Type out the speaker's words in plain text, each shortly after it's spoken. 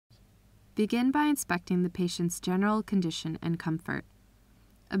Begin by inspecting the patient's general condition and comfort.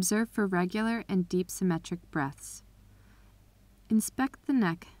 Observe for regular and deep symmetric breaths. Inspect the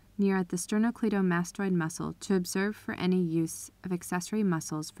neck near the sternocleidomastoid muscle to observe for any use of accessory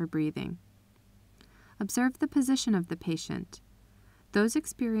muscles for breathing. Observe the position of the patient. Those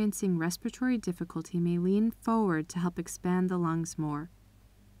experiencing respiratory difficulty may lean forward to help expand the lungs more.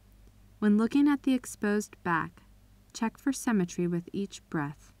 When looking at the exposed back, check for symmetry with each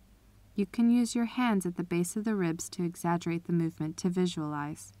breath. You can use your hands at the base of the ribs to exaggerate the movement to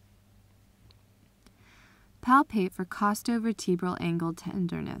visualize. Palpate for costovertebral angle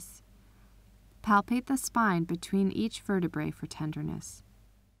tenderness. Palpate the spine between each vertebrae for tenderness.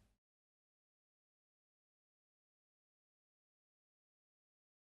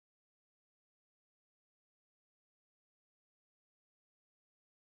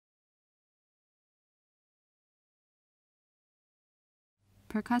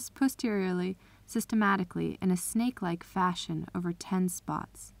 Percuss posteriorly, systematically, in a snake-like fashion over 10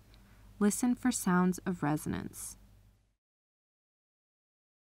 spots. Listen for sounds of resonance.